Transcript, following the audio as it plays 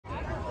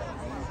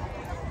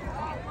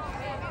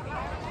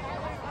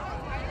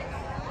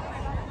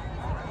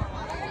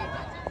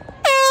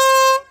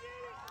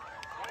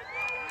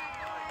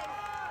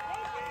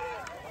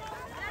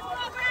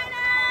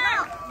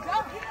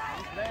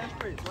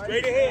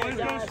Straight ahead,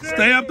 guys.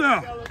 Stay up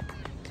there.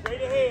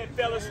 Straight ahead,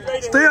 fellas. Straight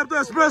ahead. Stay up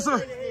there,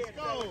 Spencer.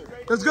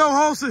 Let's go,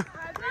 Hulcy.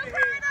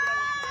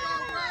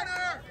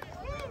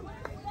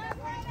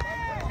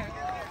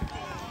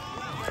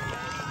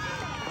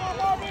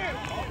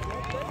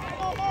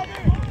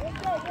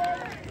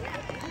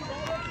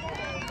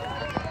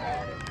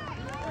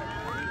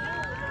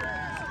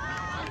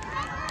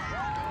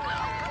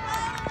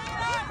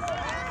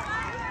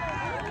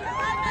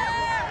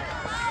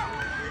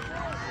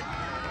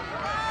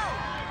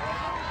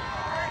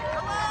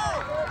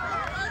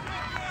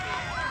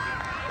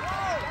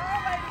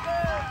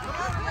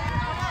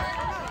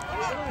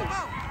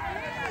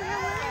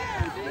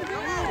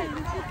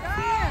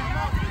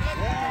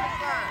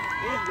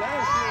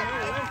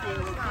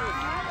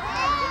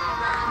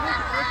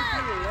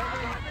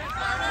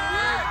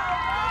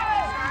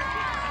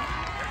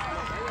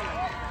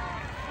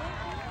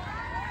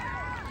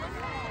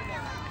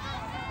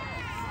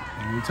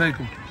 Don't take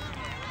him.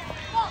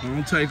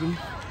 Don't take him.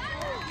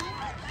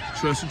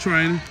 Trust the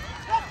training.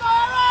 Let's go,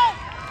 Eric!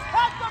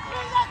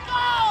 Let's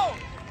go!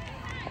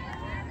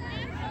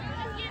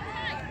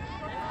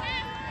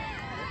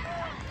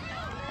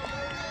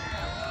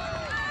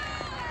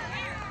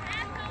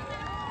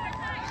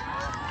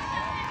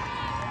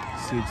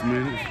 6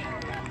 minutes.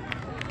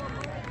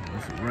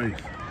 That's a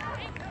race.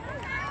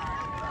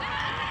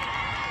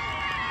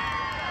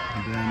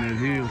 And down that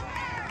hill.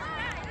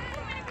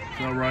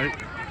 It's all right.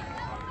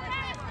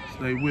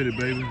 Stay with it,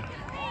 baby.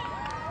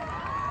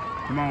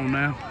 Come on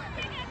now.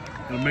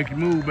 Gotta make you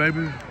move,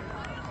 baby.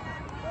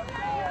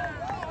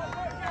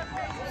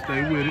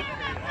 Stay with it.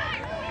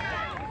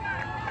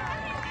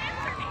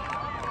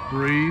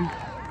 Breathe.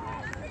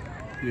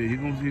 Yeah, he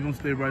gonna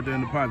stay right there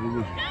in the pocket with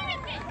you.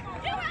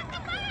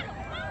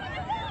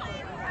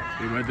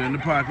 Stay right there in the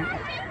pocket.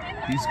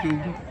 He's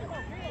scooting.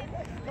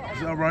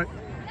 It's all right.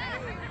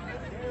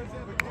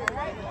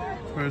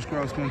 First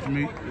cross country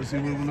meet. Let's see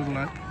what we're looking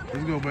like.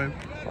 Let's go, baby.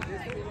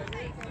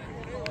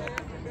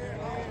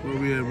 Where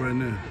we at right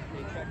now?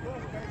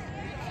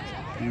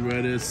 You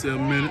right at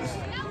 7 minutes.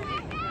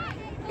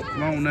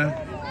 Come on now.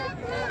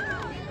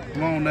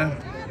 Come on now.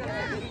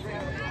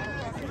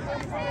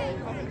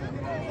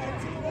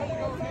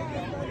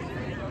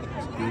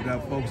 Still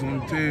got folks on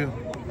the tail.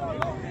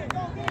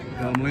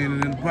 Got them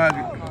leaning in the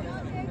pocket.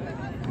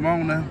 Come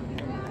on now.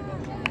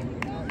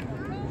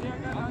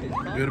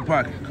 Get the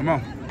pocket. Come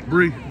on.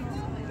 Breathe.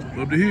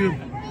 Up the hill.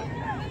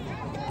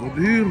 Up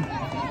the hill.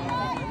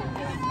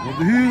 Up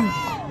the hill.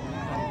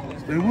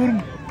 Stay with him.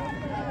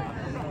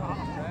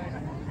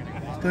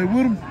 Stay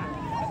with him.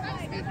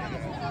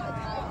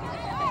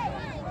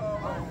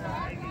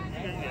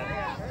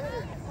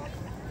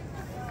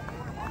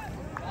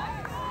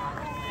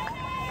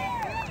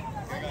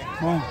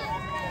 Come on.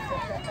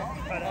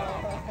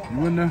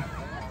 You in there?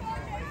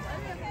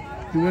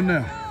 You in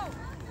there?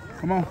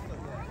 Come on.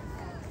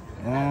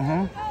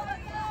 Uh-huh.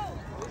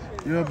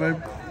 Yeah, baby.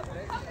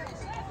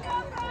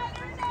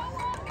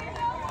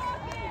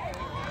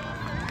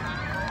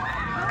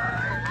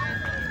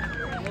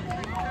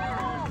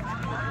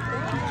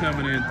 She's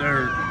coming in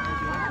third.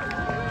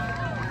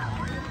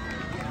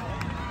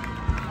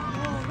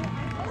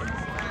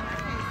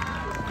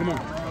 Come on.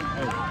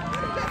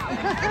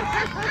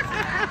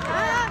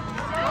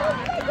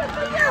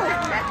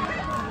 Oh.